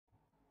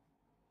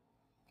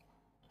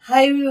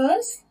Hi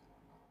viewers,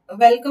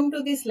 welcome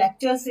to this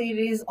lecture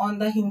series on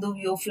the Hindu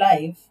view of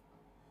life.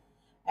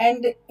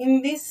 And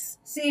in this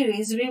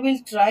series, we will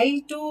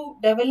try to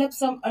develop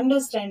some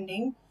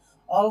understanding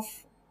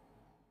of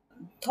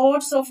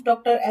thoughts of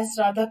Dr. S.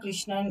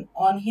 Radhakrishnan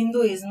on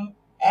Hinduism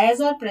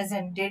as are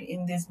presented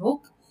in this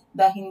book,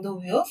 The Hindu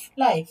View of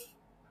Life.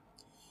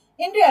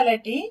 In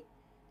reality,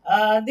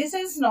 this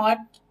is not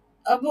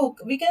a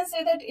book. We can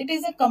say that it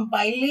is a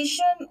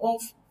compilation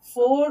of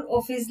four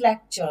of his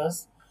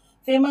lectures,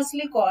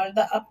 famously called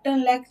the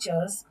Upton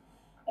Lectures,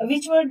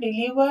 which were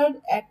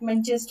delivered at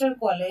Manchester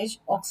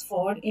College,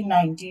 Oxford in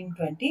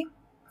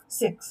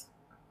 1926.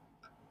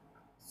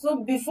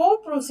 So, before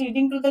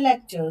proceeding to the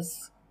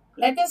lectures,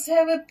 let us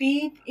have a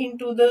peep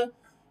into the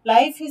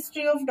life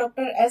history of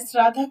Dr. S.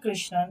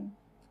 Radhakrishnan,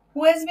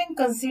 who has been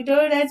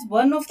considered as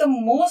one of the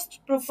most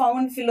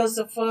profound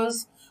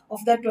philosophers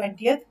of the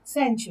 20th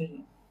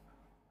century.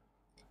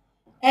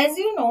 As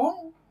you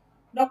know,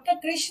 Dr.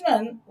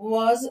 Krishnan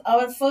was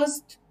our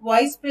first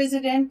vice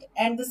president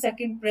and the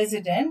second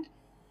president,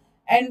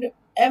 and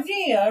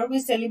every year we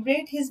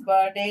celebrate his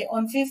birthday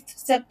on 5th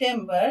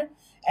September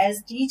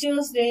as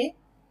Teachers' Day.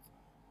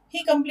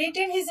 He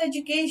completed his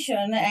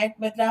education at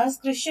Madras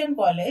Christian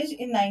College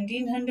in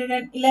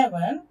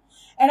 1911,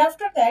 and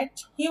after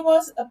that he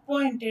was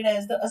appointed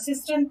as the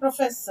assistant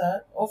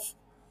professor of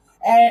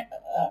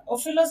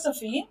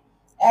philosophy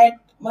at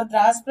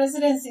Madras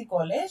Presidency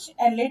College,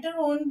 and later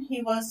on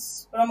he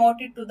was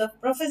promoted to the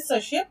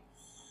professorship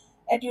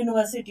at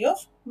University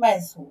of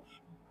Mysore.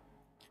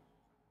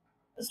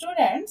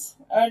 Students,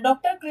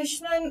 Dr.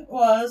 Krishnan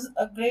was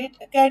a great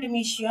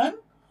academician.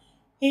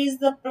 He is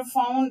the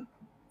profound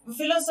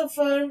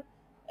philosopher,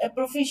 a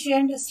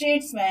proficient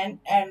statesman,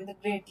 and the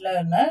great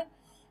learner.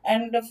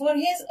 And for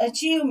his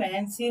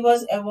achievements, he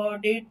was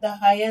awarded the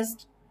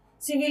highest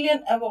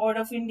civilian award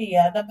of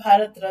India, the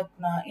Bharat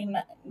Ratna, in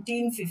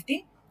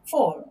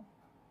 1954.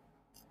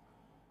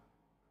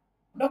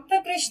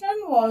 Dr.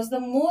 Krishnan was the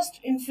most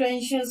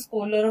influential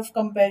scholar of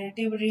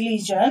comparative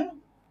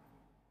religion.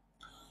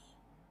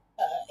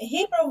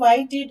 He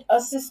provided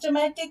a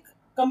systematic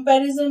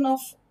comparison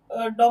of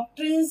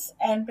doctrines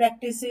and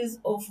practices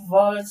of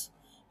world's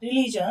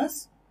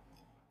religions,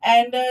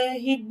 and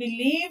he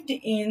believed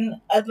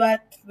in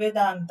Advait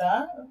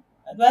Vedanta.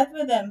 Advait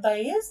Vedanta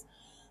is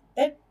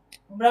that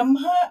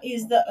Brahma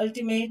is the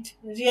ultimate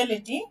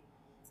reality,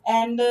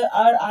 and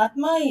our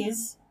Atma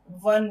is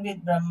one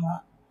with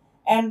Brahma.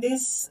 And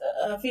this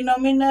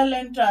phenomenal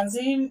and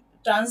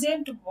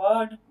transient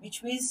world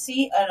which we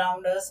see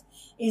around us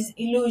is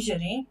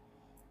illusory,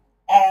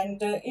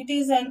 and it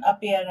is an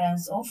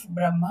appearance of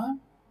Brahma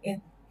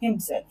in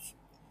himself.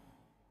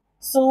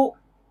 So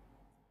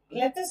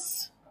let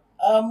us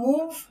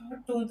move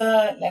to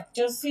the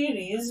lecture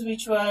series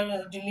which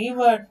were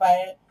delivered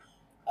by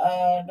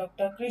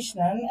Dr.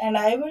 Krishnan, and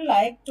I would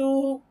like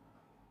to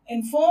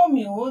inform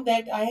you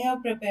that I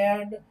have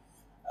prepared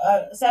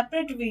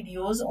separate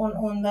videos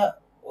on the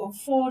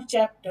four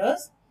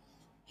chapters.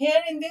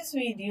 Here in this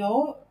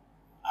video,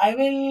 I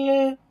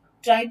will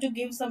try to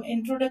give some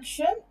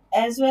introduction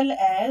as well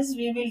as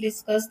we will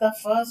discuss the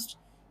first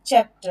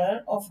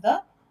chapter of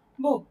the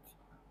book.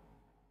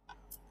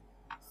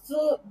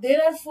 So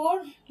there are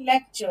four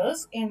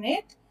lectures in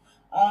it,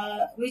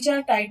 which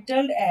are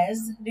titled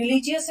as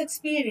Religious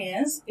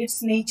Experience,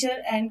 Its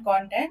Nature and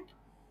Content,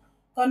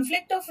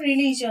 Conflict of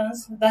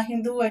Religions, The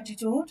Hindu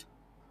Attitude,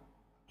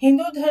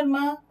 Hindu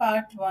Dharma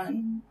Part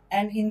 1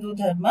 and Hindu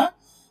Dharma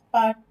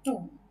Part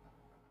 2.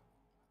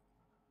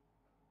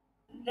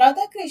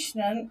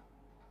 Radhakrishnan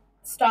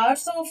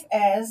starts off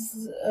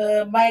as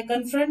by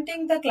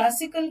confronting the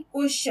classical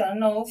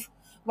question of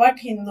what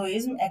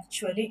Hinduism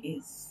actually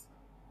is.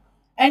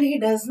 And he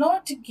does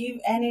not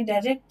give any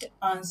direct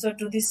answer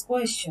to this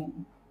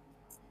question.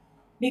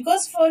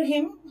 Because for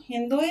him,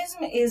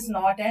 Hinduism is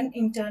not an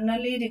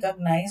internally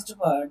recognized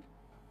word.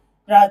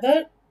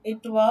 Rather,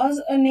 it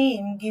was a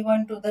name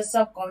given to the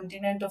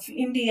subcontinent of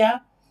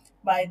India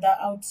by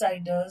the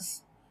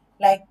outsiders,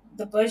 like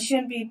the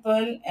Persian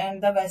people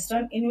and the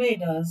Western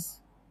invaders.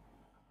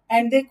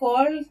 And they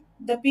called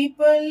the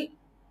people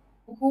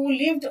who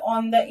lived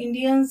on the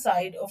Indian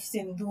side of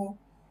Sindhu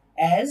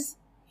as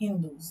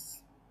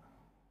Hindus.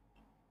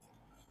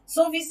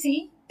 So we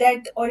see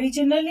that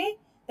originally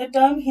the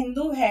term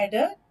Hindu had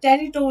a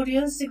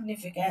territorial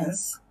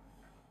significance.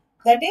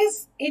 That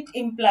is, it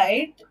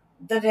implied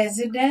the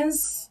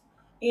residence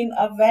in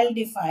a well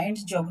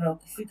defined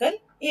geographical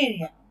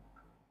area.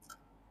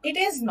 It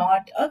is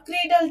not a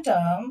creedal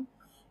term.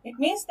 It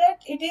means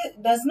that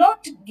does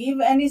not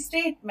give any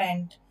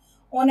statement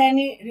on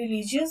any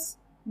religious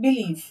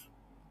belief.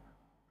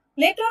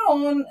 Later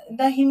on,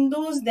 the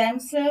Hindus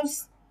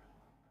themselves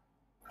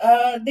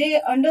they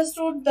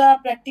understood the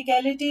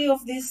practicality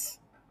of this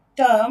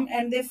term,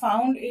 and they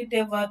found it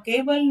a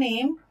workable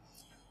name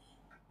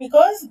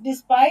because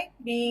despite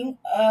being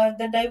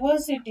the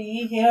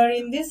diversity here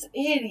in this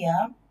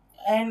area,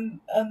 and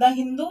the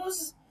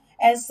Hindus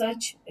as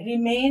such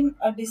remain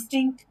a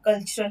distinct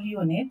cultural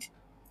unit.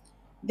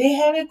 They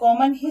have a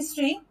common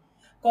history,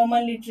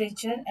 common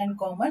literature, and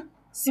common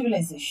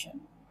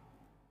civilization.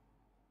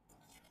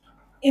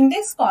 In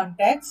this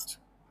context,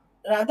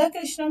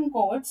 Radhakrishnan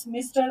quotes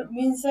Mr.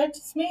 Vincent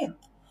Smith,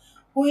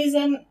 who is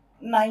a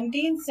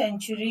 19th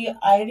century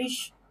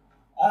Irish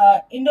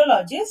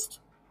Indologist.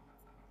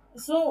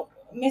 So,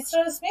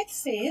 Mr. Smith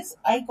says,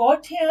 I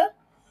got here,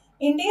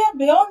 India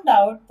beyond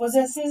doubt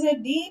possesses a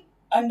deep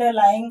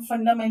underlying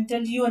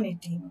fundamental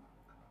unity,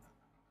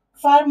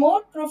 far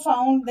more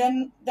profound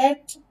than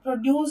that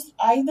produced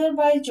either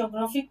by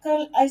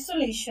geographical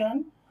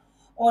isolation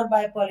or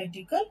by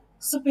political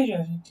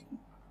superiority.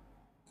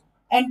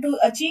 And to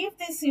achieve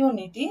this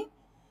unity,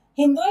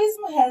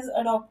 Hinduism has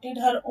adopted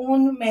her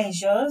own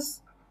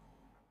measures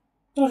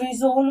to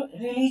resolve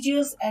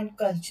religious and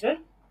cultural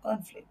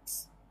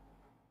conflicts.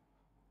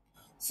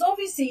 So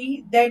we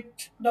see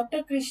that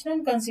Dr.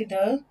 Krishnan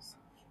considers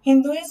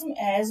Hinduism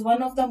as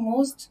one of the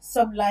most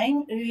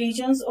sublime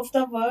religions of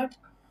the world,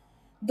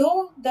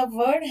 though the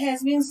world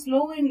has been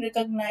slow in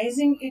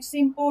recognizing its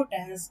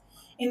importance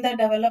in the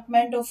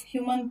development of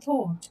human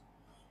thought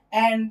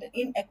and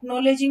in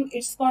acknowledging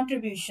its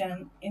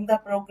contribution in the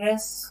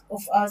progress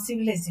of our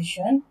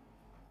civilization.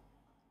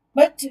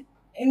 But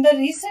in the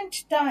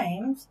recent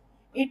times,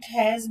 it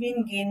has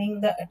been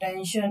gaining the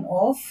attention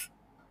of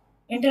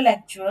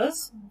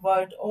intellectuals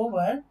world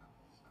over.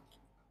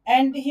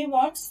 And he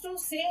wants to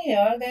say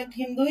here that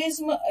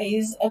Hinduism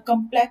is a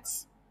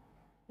complex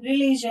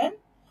religion,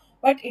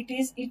 but it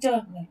is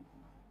eternal.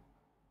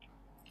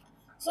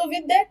 So,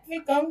 with that, we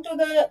come to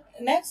the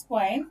next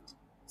point.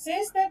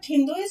 Says that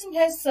Hinduism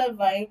has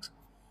survived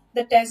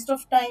the test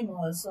of time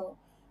also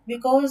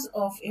because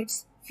of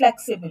its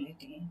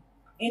flexibility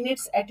in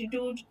its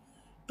attitude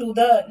to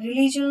the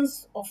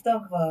religions of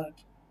the world.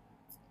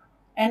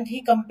 And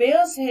he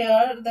compares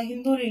here the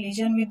Hindu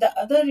religion with the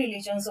other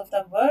religions of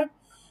the world,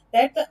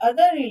 that the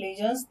other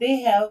religions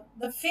they have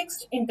the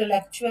fixed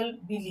intellectual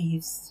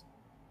beliefs.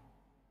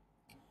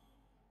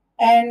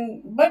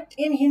 And but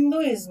in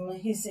Hinduism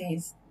he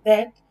says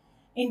that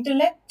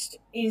intellect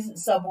is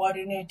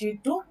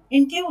subordinated to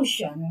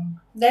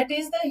intuition. That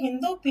is, the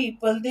Hindu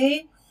people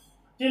they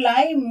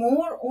rely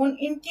more on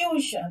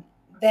intuition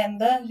than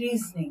the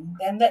reasoning,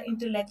 than the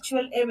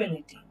intellectual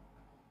ability.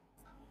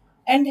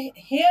 And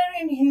here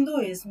in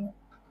Hinduism,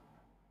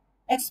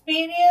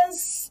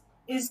 experience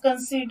is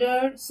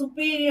considered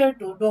superior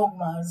to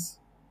dogmas.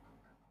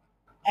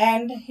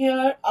 And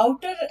here,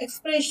 outer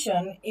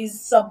expression is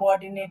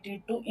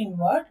subordinated to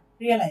inward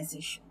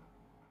realization.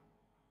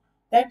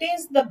 That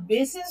is, the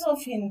basis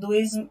of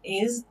Hinduism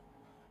is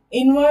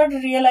inward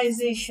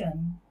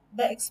realization,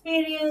 the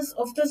experience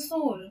of the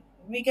soul.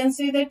 We can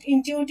say that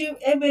intuitive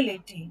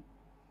ability.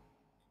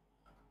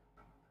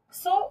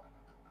 So,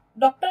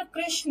 Dr.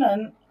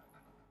 Krishnan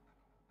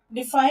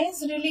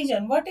defines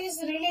religion. What is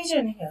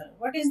religion here?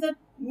 What is the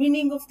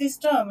meaning of this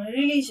term,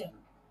 religion?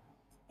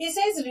 He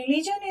says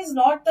religion is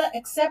not the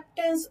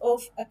acceptance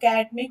of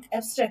academic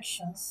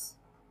abstractions.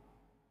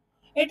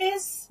 It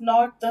is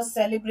not the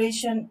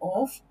celebration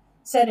of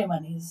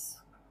ceremonies.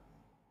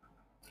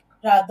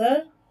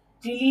 Rather,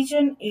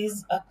 religion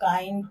is a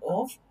kind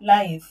of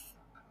life.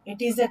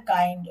 It is a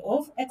kind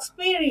of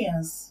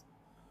experience.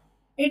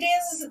 It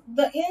is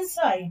the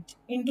insight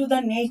into the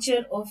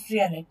nature of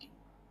reality,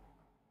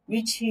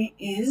 which he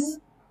is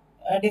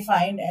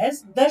defined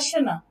as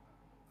darshana,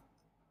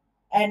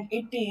 and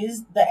it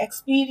is the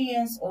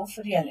experience of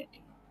reality.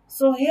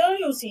 So here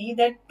you see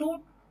that two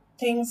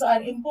things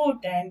are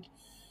important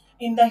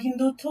in the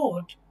Hindu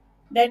thought.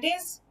 That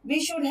is,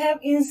 we should have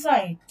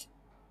insight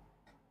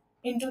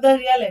into the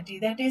reality.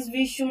 That is,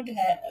 we should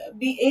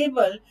be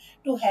able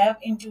to have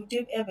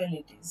intuitive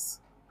abilities.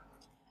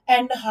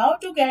 And how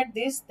to get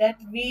this? That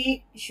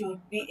we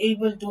should be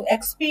able to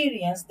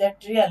experience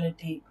that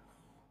reality.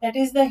 That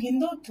is, the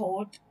Hindu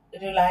thought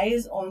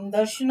relies on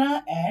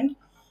darshana and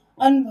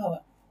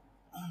anubhava.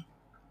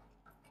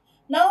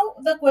 Now,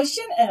 the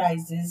question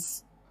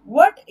arises,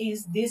 what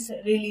is this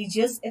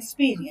religious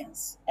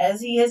experience?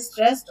 As he has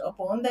stressed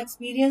upon the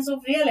experience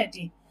of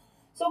reality.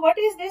 So, what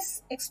is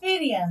this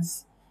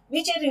experience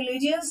which a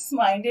religious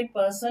minded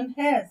person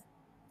has?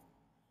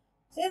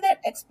 Say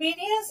that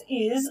experience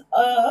is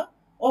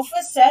of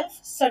a self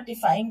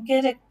certifying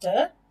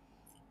character.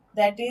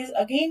 That is,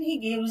 again, he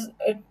gives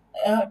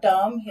a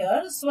term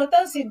here,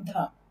 Swata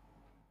Siddha.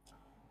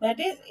 That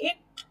is, it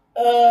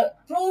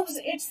proves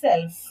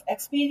itself.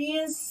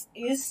 Experience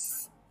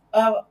is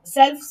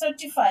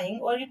self-certifying,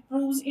 or it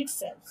proves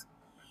itself.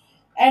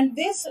 And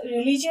this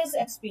religious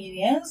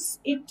experience,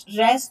 it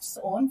rests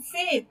on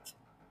faith.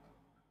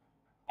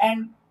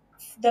 And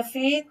the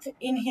faith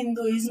in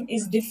Hinduism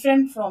is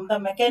different from the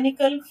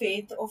mechanical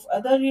faith of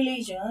other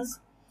religions,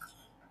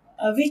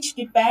 which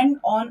depend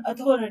on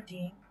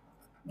authority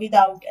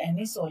without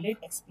any solid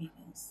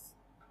experience.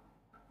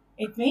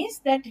 It means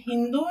that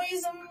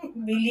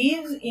Hinduism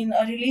believes in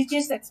a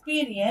religious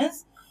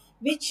experience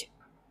which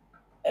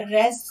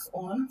rests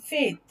on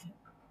faith,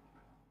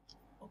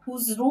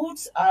 whose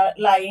roots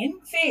lie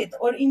in faith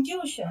or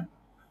intuition.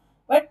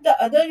 But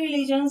the other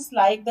religions,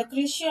 like the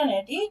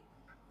Christianity,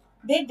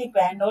 They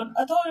depend on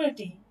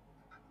authority.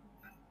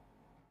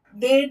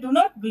 They do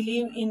not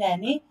believe in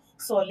any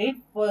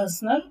solid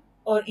personal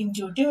or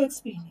intuitive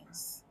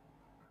experience.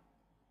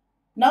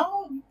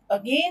 Now,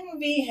 again,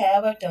 we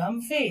have a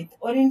term faith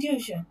or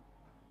intuition.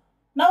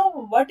 Now,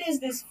 what is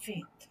this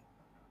faith?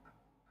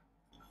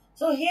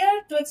 So,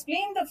 here to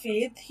explain the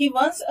faith, he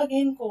once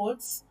again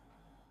quotes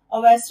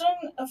a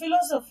Western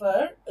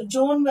philosopher,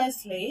 John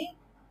Wesley,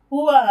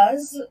 who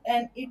was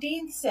an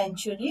 18th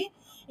century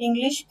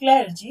English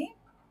clergy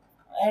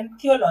and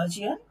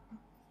theologian.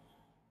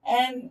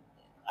 And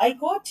I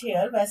quote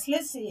here,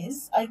 Wesley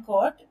says, I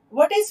quote,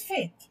 "What is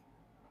faith?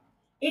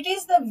 It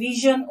is the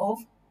vision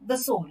of the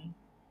soul.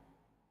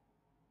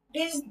 It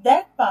is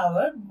that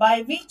power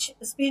by which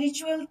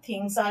spiritual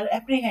things are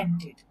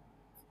apprehended,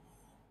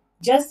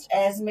 just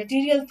as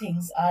material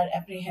things are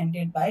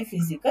apprehended by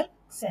physical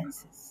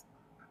senses."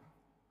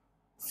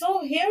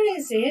 So here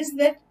he says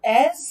that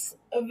as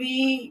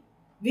we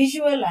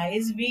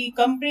visualize, we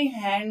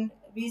comprehend,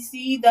 we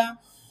see the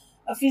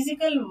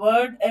physical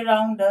world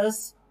around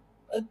us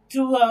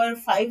through our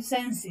five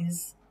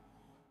senses.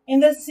 In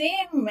the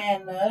same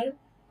manner,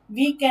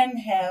 we can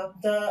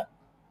have the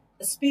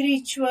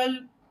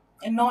spiritual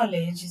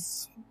knowledge,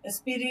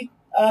 spirit.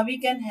 We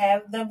can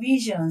have the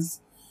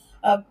visions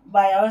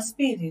by our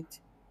spirit.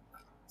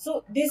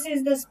 So this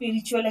is the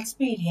spiritual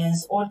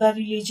experience or the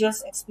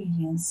religious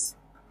experience.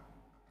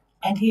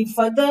 And he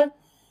further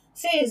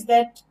says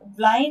that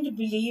blind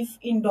belief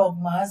in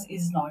dogmas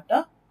is not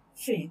a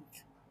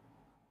faith.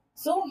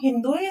 So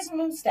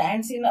Hinduism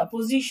stands in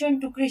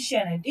opposition to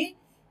Christianity,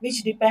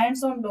 which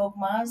depends on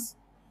dogmas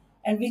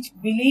and which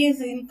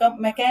believes in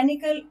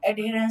mechanical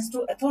adherence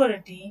to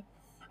authority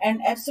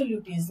and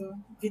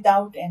absolutism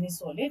without any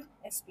solid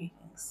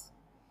experience.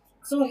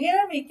 So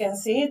here we can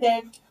say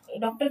that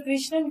Dr.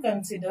 Krishnan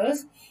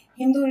considers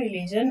Hindu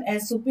religion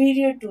as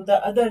superior to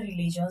the other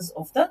religions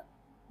of the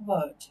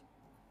world.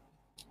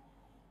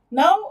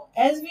 Now,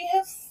 as we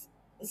have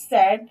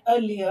said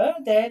earlier,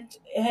 that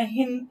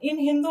in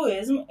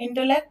Hinduism,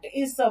 intellect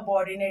is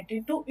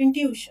subordinated to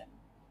intuition.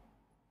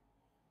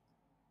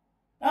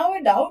 Now,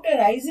 a doubt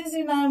arises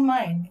in our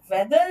mind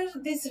whether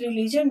this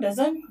religion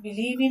doesn't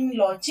believe in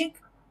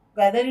logic,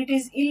 whether it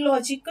is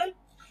illogical.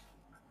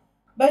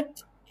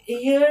 But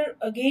here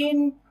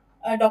again,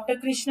 Dr.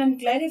 Krishnan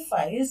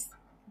clarifies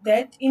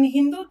that in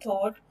Hindu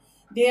thought,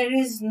 there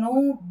is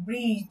no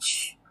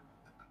breach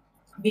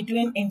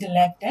between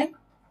intellect and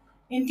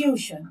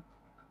intuition.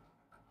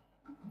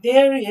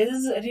 There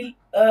is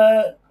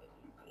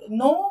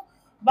no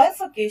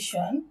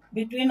bifurcation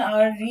between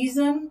our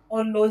reason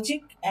or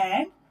logic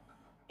and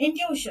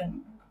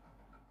intuition.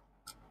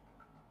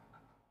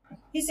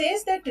 He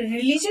says that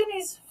religion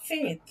is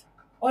faith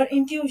or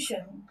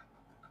intuition,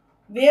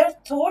 where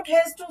thought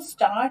has to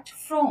start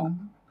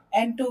from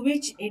and to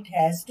which it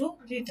has to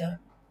return.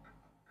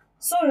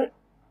 So,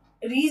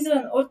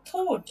 reason or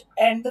thought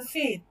and the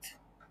faith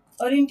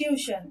or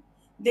intuition,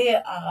 they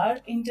are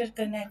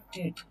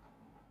interconnected.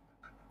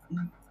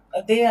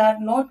 They are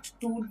not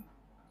two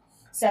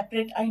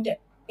separate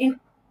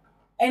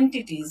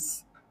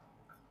entities.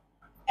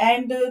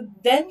 And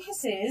then he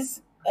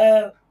says,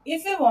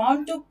 if we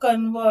want to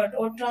convert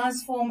or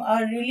transform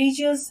our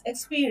religious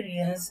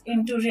experience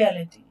into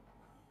reality,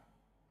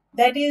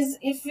 that is,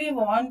 if we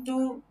want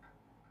to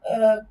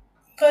uh,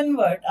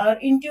 convert our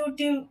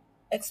intuitive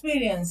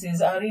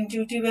experiences, our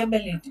intuitive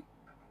ability,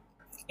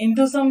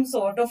 into some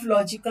sort of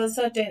logical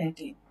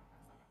certainty,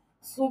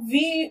 so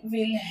we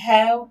will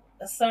have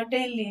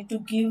certainly to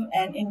give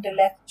an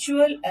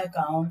intellectual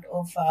account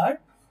of our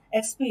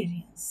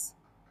experience.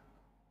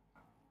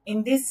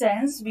 In this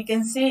sense, we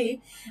can say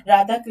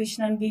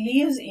Radhakrishnan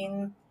believes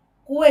in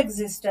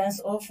coexistence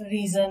of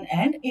reason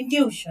and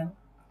intuition.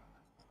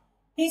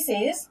 He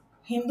says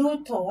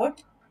Hindu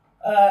thought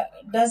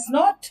does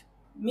not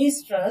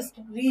mistrust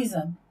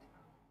reason.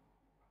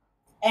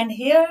 And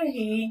here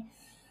he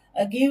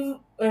give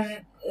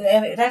a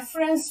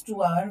reference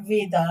to our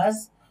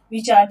Vedas,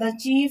 which are the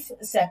chief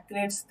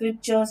sacred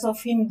scriptures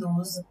of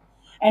Hindus.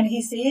 And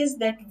he says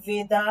that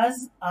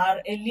Vedas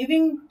are a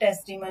living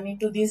testimony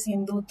to this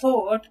Hindu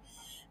thought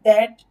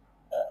that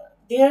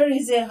there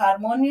is a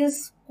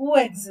harmonious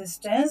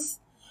coexistence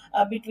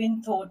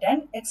between thought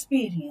and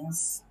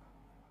experience.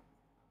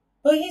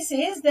 So he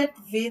says that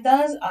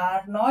Vedas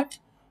are not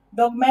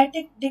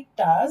dogmatic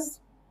dictas,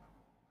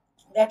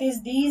 that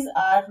is, these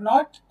are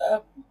not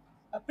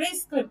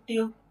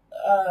prescriptive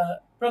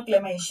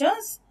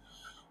proclamations,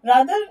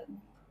 rather,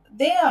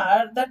 they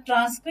are the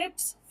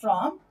transcripts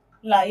from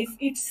life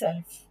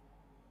itself,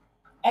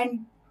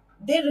 and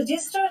they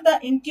register the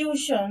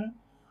intuition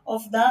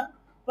of the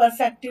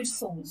perfected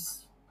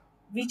souls,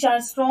 which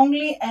are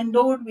strongly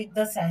endowed with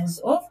the sense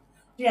of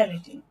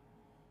reality.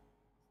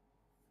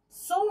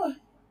 So,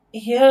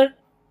 here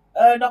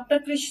Dr.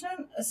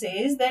 Krishnan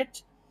says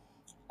that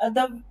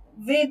the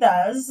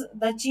Vedas,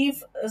 the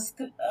chief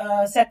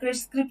sacred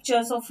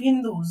scriptures of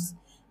Hindus,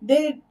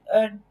 they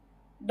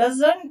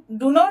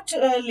do not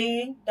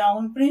lay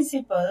down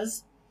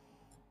principles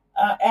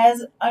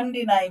as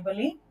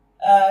undeniably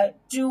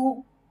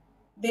to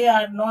they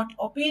are not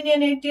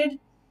opinionated,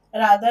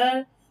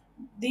 rather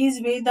these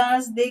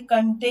Vedas, they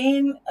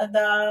contain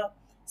the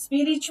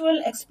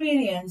spiritual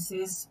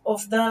experiences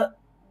of the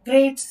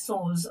great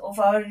souls of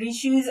our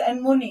rishis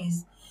and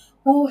munis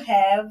who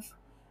have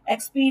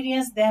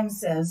experienced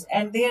themselves,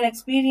 and their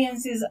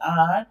experiences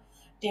are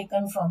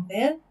taken from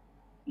their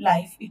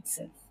life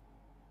itself.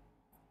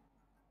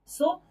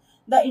 So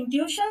the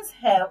intuitions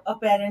have a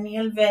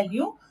perennial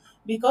value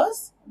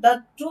because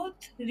the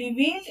truth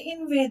revealed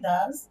in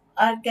Vedas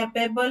are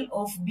capable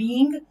of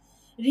being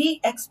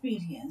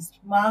re-experienced.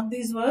 Mark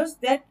these words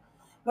that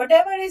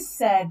whatever is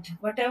said,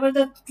 whatever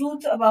the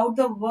truth about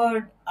the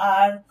word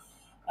are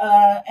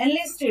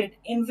enlisted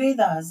in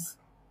Vedas,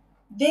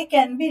 they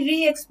can be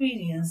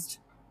re-experienced.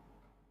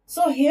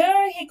 So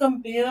here he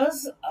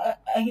compares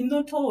a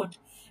Hindu thought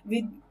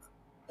with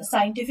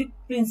scientific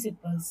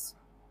principles,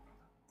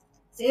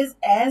 says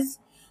as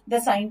the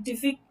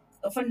scientific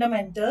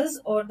fundamentals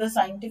or the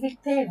scientific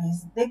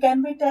theories, they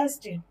can be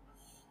tested.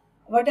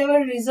 Whatever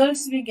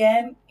results we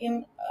gain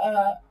in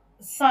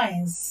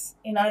science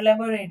in our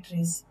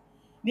laboratories,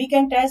 we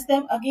can test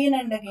them again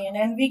and again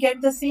and we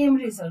get the same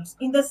results.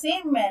 In the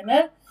same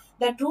manner,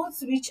 the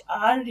truths which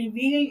are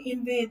revealed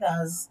in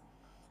Vedas,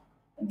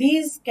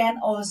 these can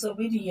also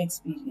be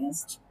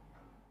re-experienced.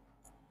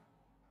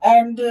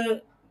 And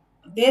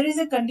there is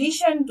a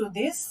condition to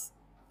this,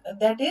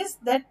 that is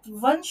that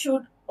one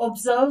should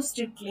observe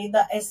strictly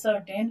the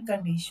ascertained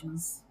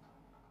conditions.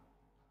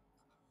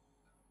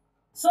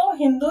 So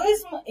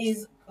Hinduism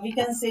is, we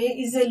can say,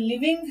 is a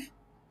living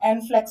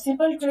and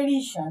flexible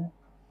tradition,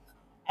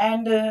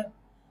 and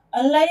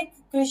unlike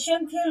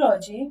Christian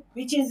theology,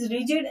 which is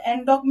rigid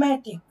and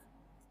dogmatic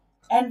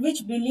and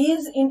which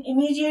believes in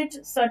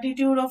immediate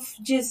certitude of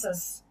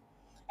Jesus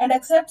and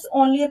accepts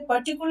only a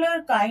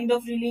particular kind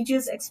of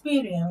religious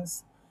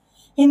experience,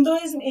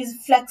 Hinduism is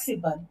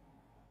flexible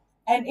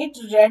and it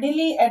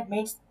readily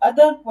admits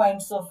other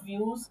points of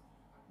views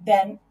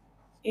than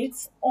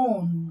its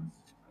own.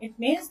 It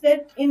means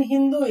that in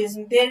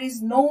Hinduism there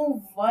is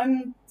no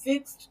one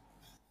fixed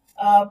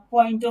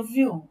point of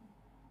view.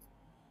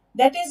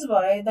 That is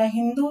why the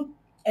Hindu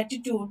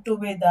attitude to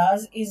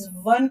Vedas is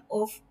one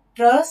of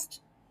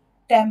trust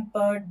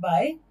tempered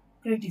by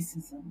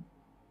criticism.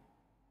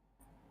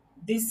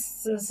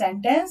 This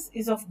sentence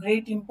is of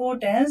great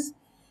importance,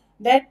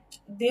 that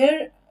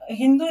there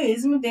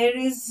Hinduism there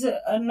is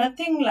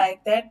nothing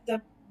like that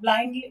the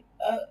blindly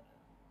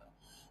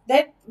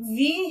that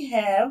we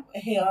have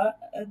here,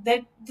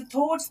 that the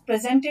thoughts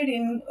presented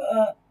in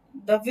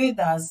the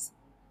Vedas,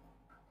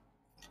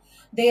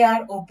 they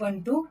are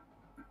open to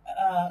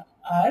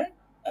our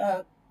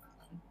uh,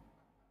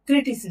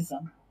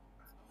 criticism,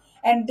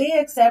 and they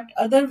accept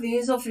other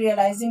ways of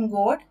realizing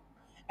God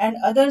and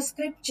other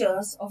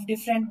scriptures of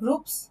different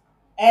groups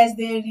as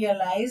they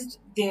realized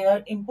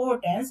their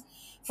importance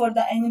for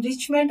the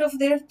enrichment of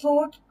their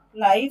thought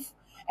life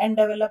and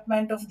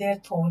development of their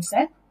thoughts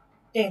and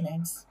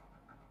talents.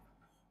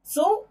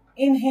 So,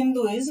 in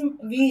Hinduism,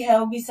 we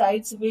have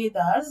besides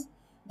Vedas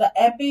the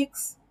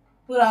epics,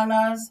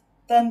 Puranas,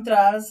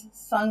 Tantras,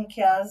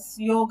 Sankhyas,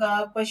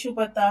 Yoga,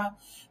 Pashupata,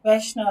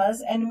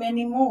 Vaishnavas, and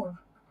many more.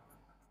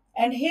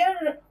 And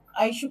here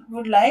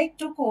would like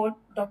to quote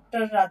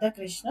Dr.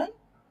 Radhakrishnan.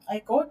 I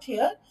quote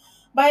here,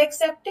 by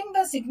accepting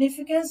the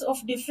significance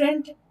of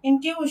different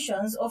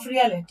intuitions of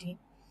reality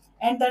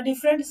and the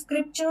different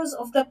scriptures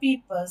of the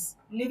peoples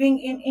living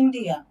in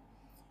India,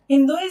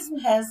 Hinduism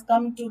has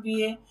come to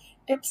be a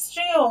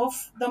tapestry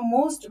of the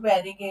most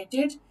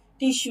variegated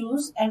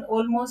tissues and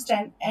almost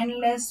an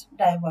endless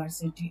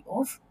diversity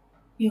of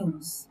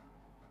hues.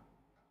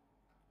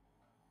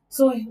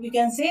 So we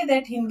can say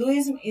that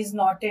Hinduism is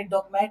not a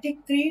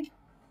dogmatic creed,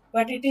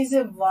 but it is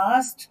a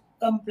vast,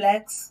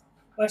 complex,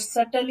 but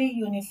subtly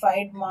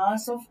unified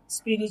mass of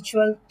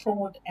spiritual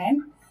thought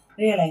and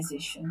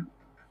realization.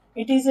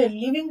 It is a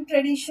living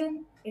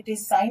tradition, it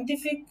is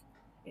scientific,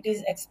 it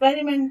is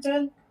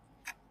experimental,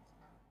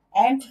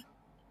 and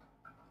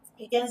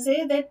we can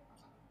say that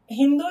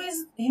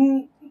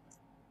Hinduism,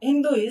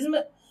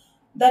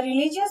 the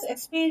religious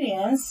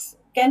experience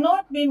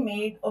cannot be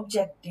made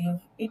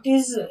objective. It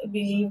is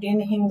believed in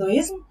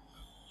Hinduism,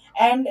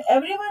 and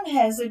everyone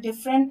has a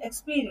different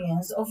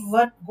experience of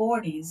what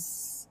God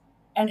is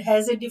and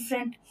has a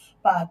different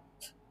path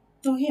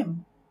to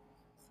Him.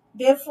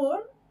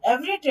 Therefore,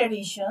 every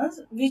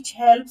tradition which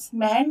helps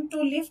man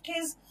to lift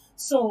his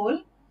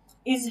soul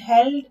is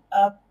held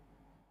up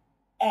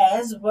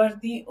as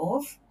worthy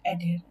of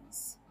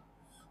adherence.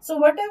 So,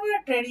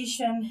 whatever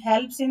tradition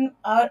helps in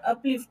our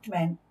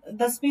upliftment,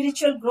 the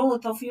spiritual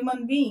growth of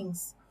human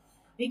beings,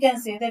 we can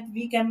say that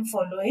we can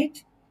follow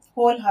it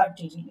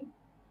wholeheartedly.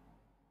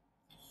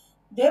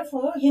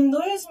 Therefore,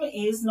 Hinduism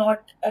is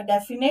not a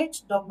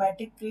definite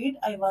dogmatic creed,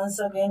 I once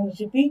again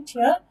repeat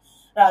here.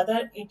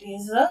 Rather, it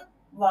is a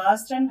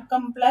vast and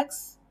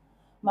complex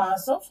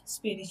mass of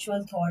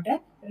spiritual thought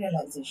and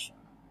realization.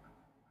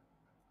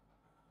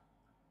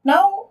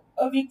 Now,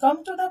 we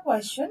come to the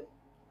question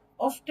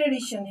of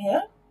tradition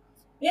here.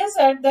 He has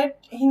said that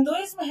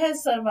Hinduism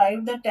has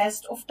survived the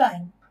test of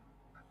time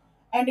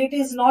and it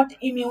is not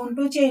immune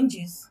to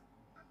changes.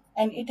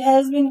 And it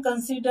has been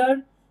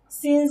considered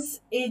since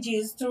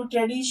ages through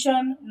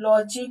tradition,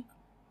 logic,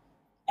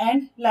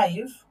 and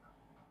life.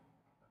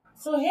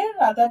 So here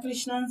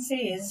Radhakrishnan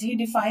says he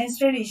defines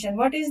tradition.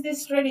 What is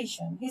this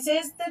tradition? He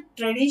says that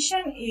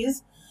tradition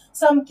is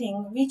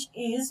something which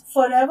is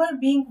forever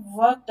being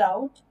worked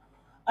out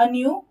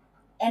anew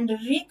and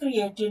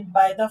recreated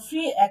by the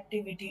free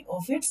activity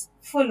of its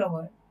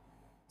follower.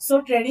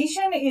 So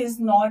tradition is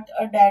not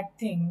a dead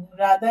thing,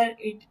 rather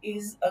it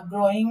is a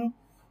growing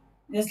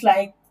just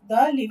like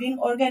the living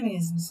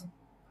organisms.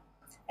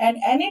 And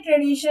any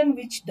tradition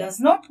which does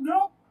not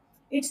grow,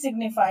 it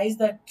signifies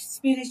the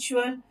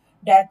spiritual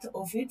death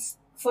of its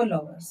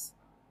followers.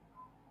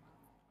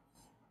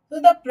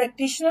 So the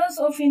practitioners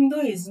of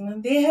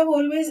Hinduism, they have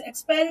always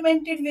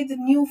experimented with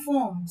new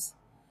forms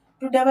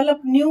to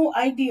develop new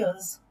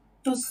ideas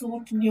to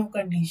suit new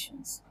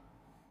conditions.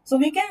 So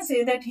we can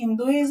say that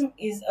Hinduism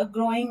is a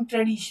growing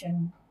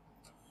tradition.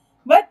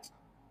 But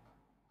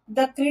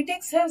the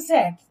critics have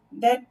said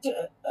that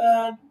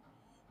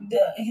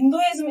the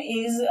Hinduism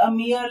is a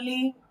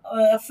merely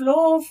a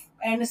flow of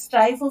and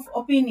strife of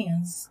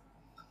opinions,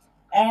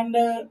 and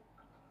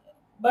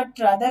but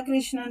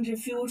Radhakrishnan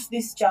refutes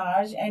this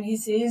charge, and he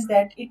says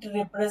that it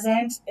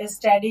represents a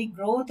steady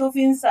growth of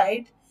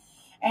insight,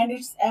 and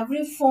its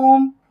every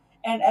form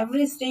and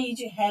every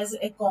stage has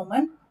a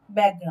common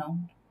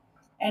background,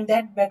 and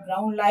that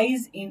background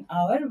lies in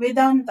our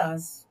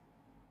Vedantas.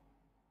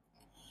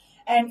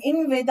 And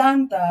in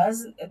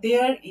Vedantas,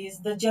 there is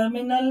the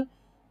germinal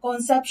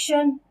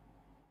conception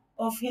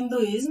of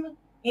Hinduism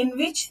in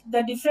which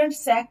the different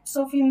sects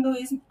of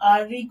Hinduism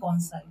are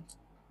reconciled.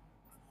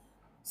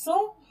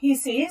 So he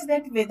says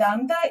that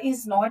Vedanta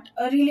is not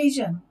a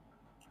religion,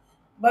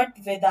 but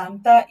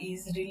Vedanta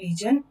is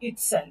religion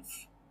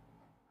itself.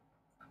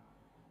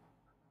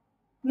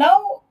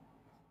 Now,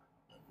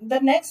 the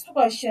next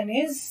question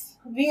is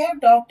we have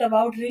talked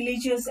about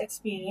religious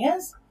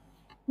experience.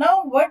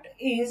 Now, what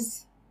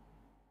is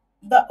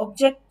the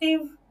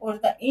objective or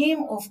the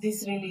aim of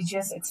this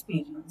religious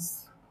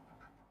experience?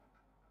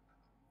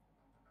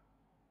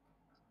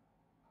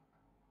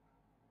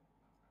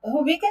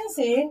 We can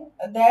say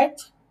that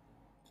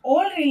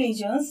all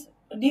religions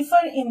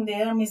differ in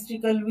their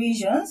mystical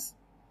visions.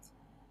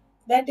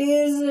 That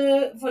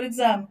is, for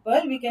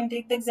example, we can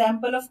take the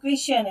example of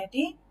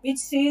Christianity, which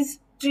sees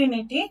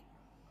Trinity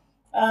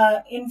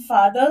in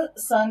Father,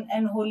 Son,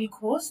 and Holy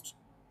Ghost.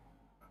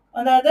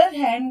 On the other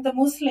hand, the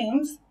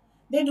Muslims,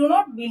 they do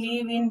not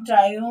believe in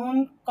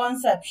triune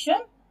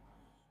conception,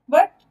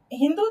 but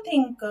Hindu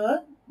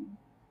thinker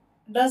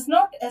does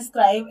not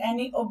ascribe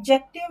any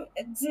objective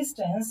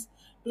existence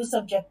to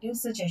subjective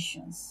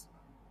suggestions.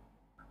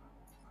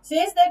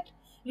 Says that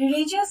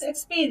religious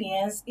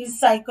experience is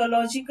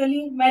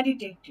psychologically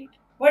meditated.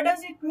 What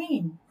does it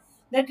mean?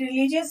 That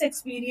religious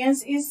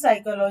experience is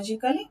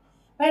psychologically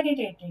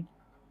meditated.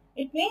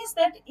 It means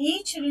that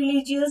each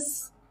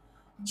religious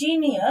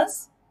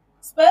genius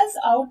spells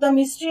out the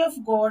mystery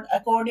of God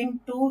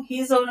according to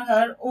his or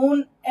her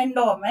own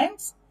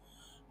endowments,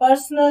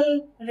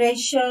 personal,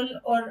 racial,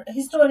 or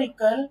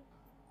historical.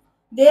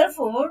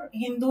 Therefore,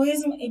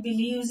 Hinduism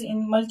believes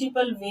in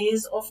multiple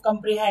ways of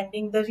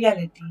comprehending the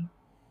reality,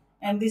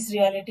 and this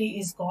reality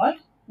is called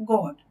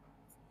God.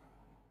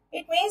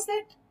 It means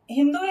that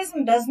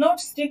Hinduism does not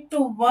stick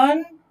to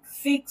one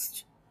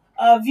fixed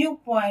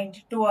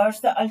viewpoint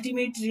towards the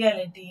ultimate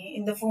reality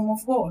in the form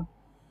of God.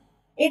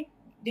 It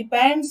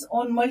depends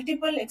on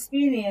multiple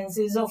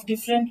experiences of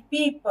different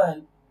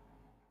people,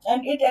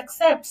 and it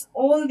accepts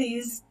all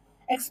these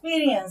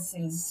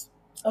experiences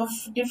of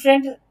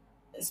different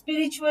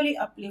spiritually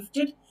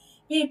uplifted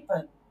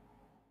people.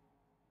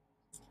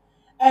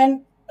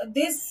 And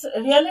this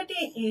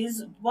reality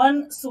is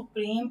one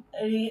supreme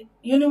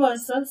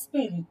universal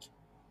spirit.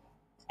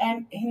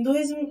 And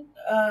Hinduism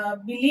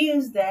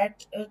believes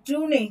that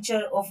true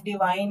nature of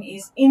divine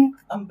is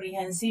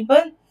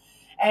incomprehensible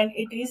and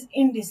it is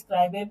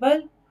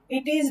indescribable.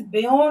 It is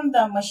beyond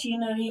the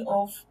machinery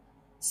of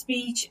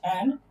speech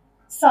and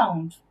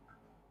sound.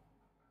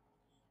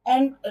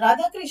 And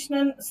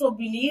Radhakrishnan so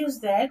believes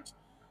that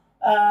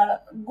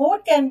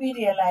God can be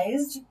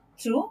realized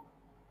through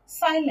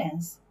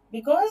silence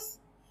because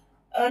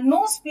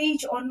no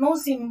speech or no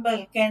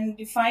symbol can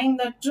define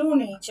the true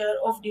nature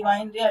of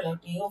divine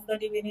reality, of the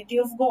divinity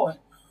of God.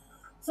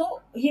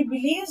 So he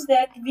believes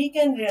that we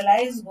can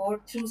realize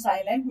God through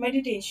silent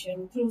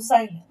meditation, through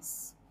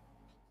silence.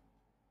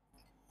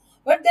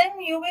 But then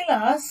you will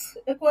ask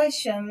a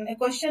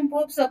question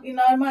pops up in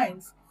our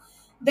minds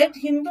that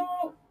Hindu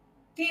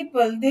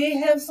people, they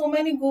have so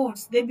many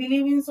gods, they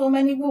believe in so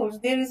many gods,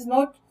 there is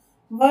not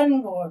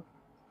one God.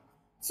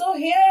 So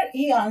here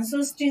he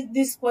answers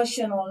this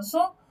question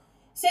also,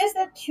 says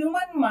that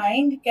human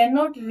mind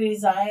cannot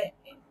resign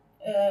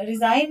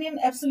in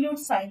absolute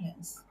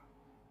silence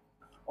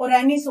or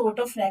any sort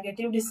of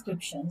negative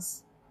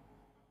descriptions.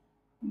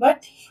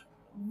 But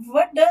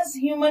what does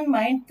human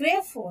mind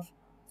crave for?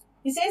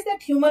 He says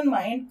that human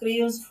mind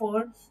craves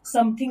for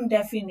something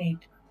definite,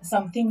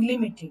 something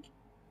limited.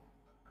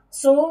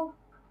 So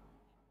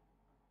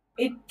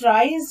it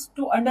tries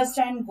to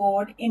understand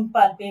God in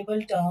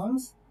palpable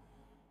terms.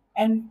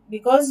 And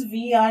because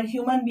we are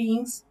human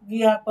beings,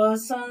 we are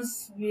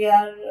persons, we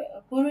are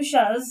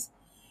purushas,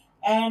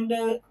 and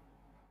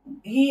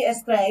he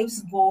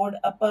ascribes God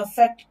a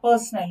perfect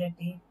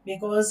personality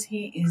because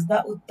he is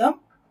the Uttam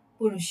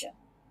Purusha.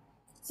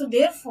 So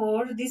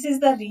therefore, this is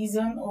the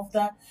reason of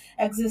the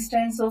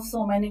existence of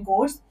so many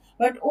gods.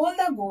 But all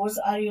the gods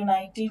are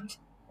united.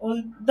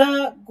 All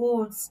the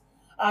gods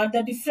are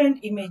the different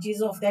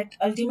images of that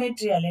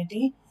ultimate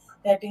reality,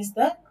 that is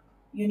the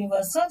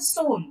universal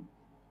soul.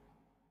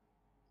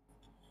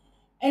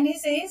 And he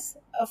says,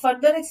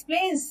 further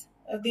explains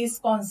this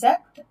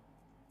concept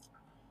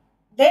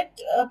that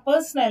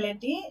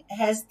personality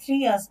has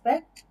three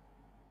aspects.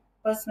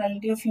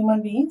 Personality of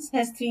human beings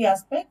has three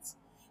aspects,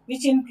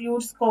 which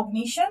includes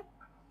cognition,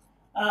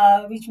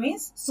 which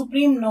means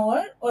supreme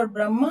knower or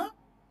Brahma.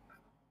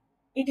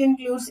 It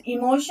includes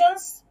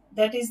emotions,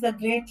 that is the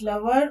great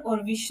lover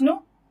or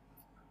Vishnu.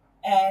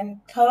 And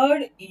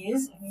third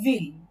is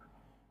will,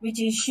 which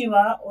is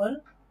Shiva or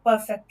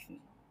perfect will.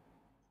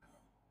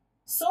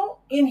 So,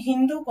 in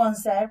Hindu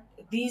concept,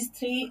 these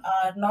three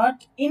are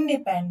not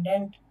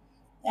independent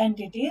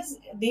entities.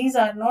 These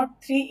are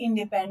not three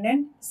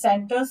independent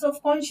centers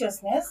of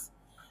consciousness.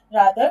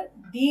 Rather,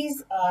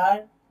 these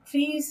are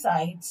three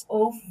sides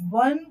of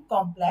one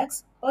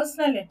complex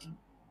personality.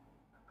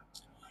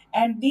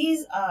 And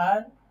these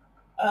are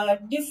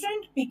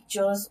different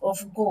pictures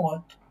of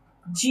God.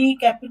 G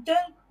capital,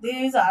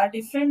 these are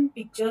different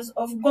pictures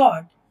of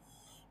God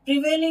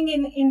prevailing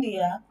in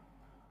India,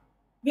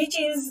 which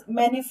is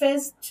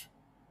manifest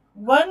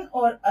one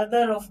or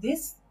other of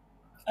this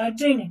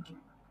trinity.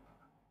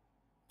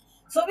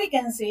 So we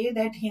can say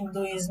that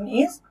Hinduism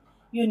is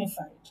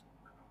unified.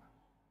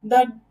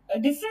 The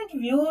different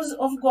views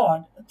of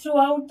God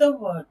throughout the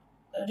world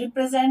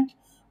represent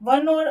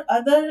one or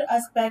other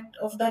aspect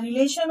of the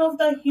relation of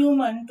the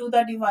human to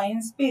the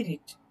divine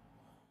spirit,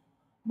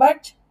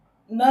 but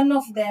none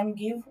of them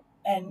give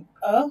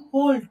a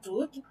whole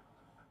truth.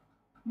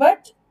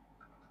 But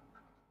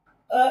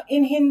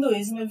in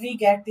Hinduism, we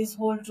get this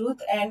whole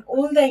truth, and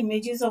all the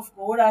images of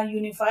God are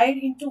unified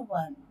into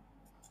one.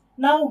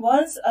 Now,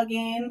 once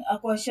again, a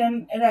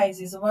question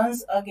arises.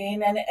 Once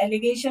again, an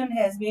allegation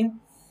has been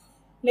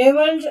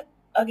leveled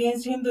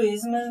against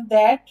Hinduism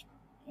that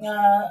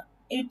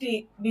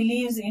it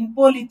believes in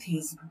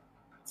polytheism,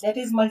 that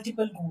is,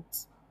 multiple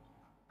gods.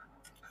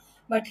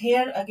 But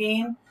here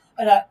again,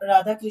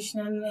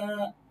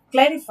 Radhakrishnan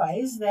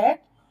clarifies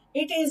that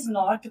it is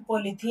not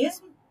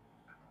polytheism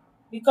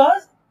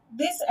because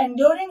this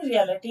enduring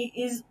reality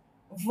is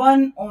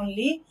one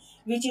only,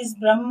 which is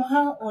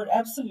Brahma or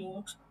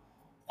Absolute.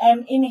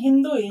 And in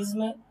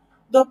Hinduism,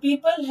 though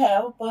people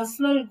have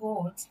personal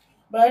gods,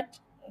 but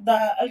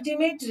the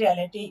ultimate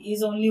reality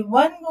is only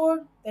one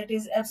God, that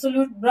is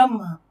Absolute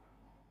Brahma.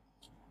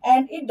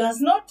 And it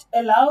does not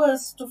allow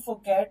us to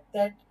forget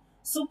that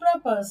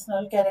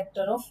suprapersonal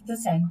character of the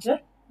central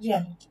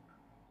reality.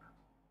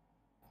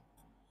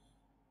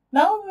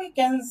 Now we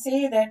can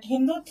say that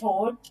Hindu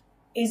thought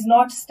is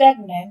not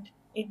stagnant,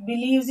 it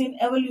believes in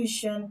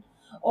evolution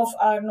of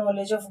our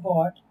knowledge of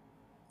God.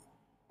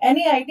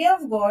 Any idea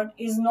of God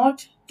is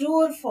not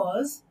true or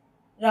false,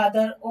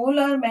 rather, all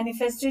are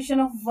manifestation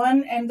of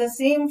one and the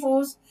same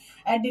force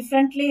at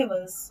different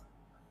levels.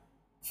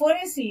 For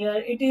a seer,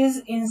 it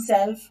is in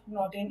self,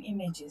 not in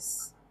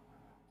images.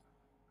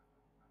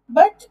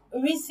 But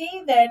we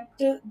see that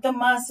the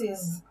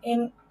masses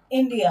in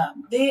India,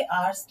 they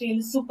are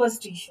still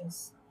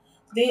superstitious,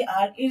 they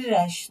are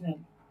irrational,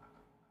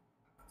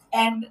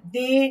 and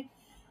they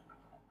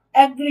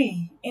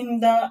agree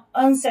in the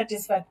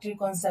unsatisfactory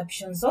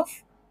conceptions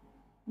of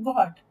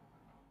God.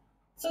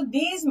 So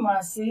these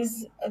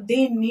masses,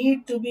 they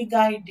need to be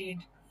guided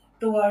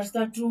towards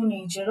the true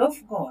nature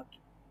of God.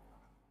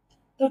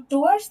 So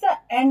towards the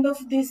end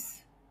of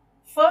this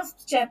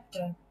first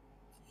chapter,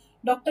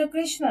 Dr.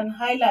 Krishnan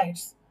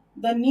highlights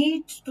the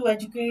need to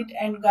educate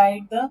and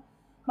guide the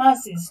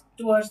masses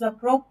towards the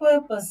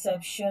proper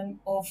perception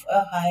of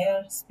a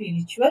higher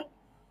spiritual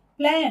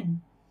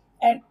plan.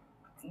 And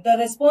the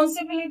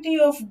responsibility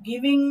of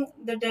giving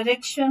the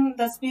direction,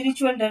 the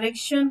spiritual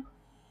direction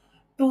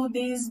to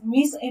these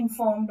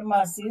misinformed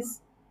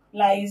masses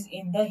lies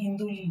in the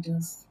Hindu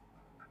leaders.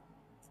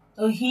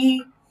 So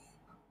he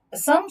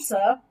sums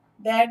up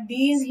that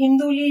these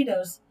Hindu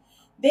leaders,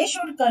 they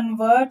should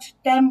convert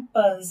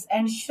temples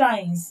and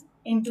shrines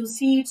into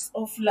seats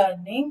of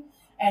learning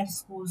and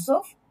schools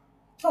of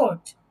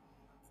thought.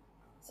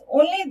 So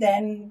only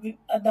then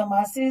the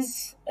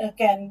masses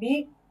can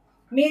be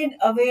made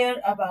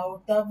aware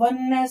about the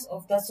oneness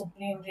of the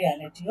supreme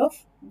reality of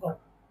God.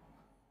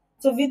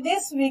 So with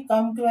this we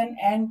come to an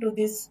end to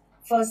this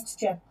first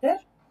chapter.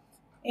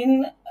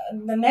 In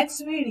the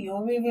next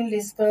video we will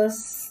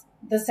discuss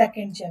the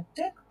second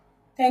chapter.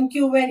 Thank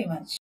you very much.